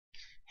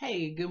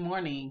Hey, good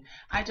morning.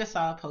 I just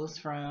saw a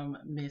post from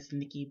Miss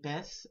Nikki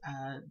Best,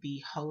 the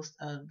host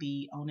of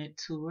the Own It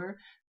Tour,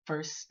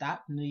 first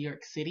stop New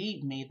York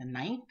City, May the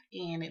 9th,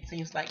 and it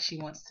seems like she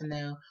wants to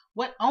know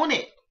what Own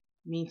It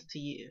means to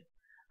you.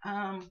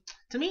 Um,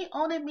 to me,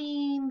 Own It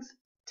means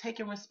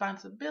taking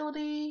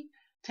responsibility,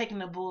 taking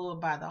the bull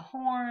by the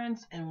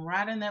horns, and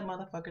riding that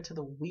motherfucker till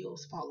the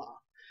wheels fall off.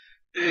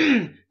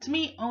 To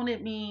me, Own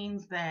It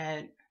means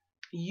that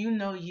you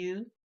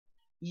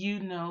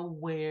know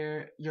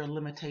where your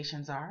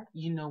limitations are,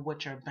 you know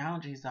what your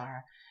boundaries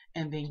are,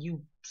 and then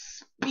you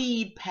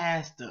speed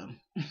past them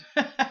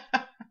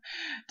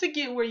to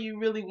get where you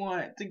really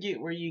want to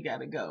get where you got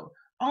to go.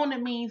 Own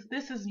it means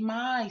this is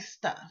my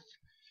stuff.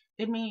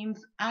 It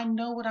means I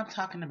know what I'm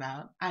talking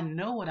about. I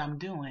know what I'm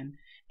doing,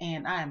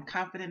 and I am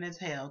confident as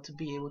hell to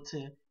be able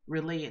to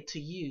relay it to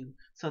you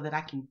so that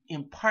I can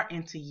impart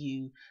into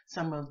you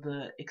some of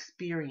the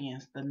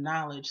experience, the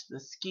knowledge, the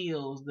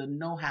skills, the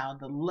know how,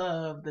 the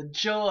love, the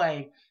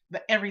joy,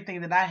 the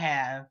everything that I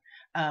have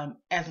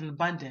as an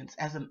abundance,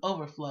 as an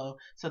overflow,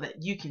 so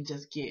that you can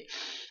just get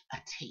a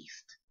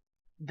taste.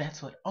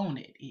 That's what Own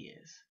It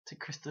is to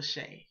Crystal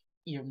Shea,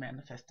 your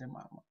manifesting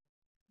mama.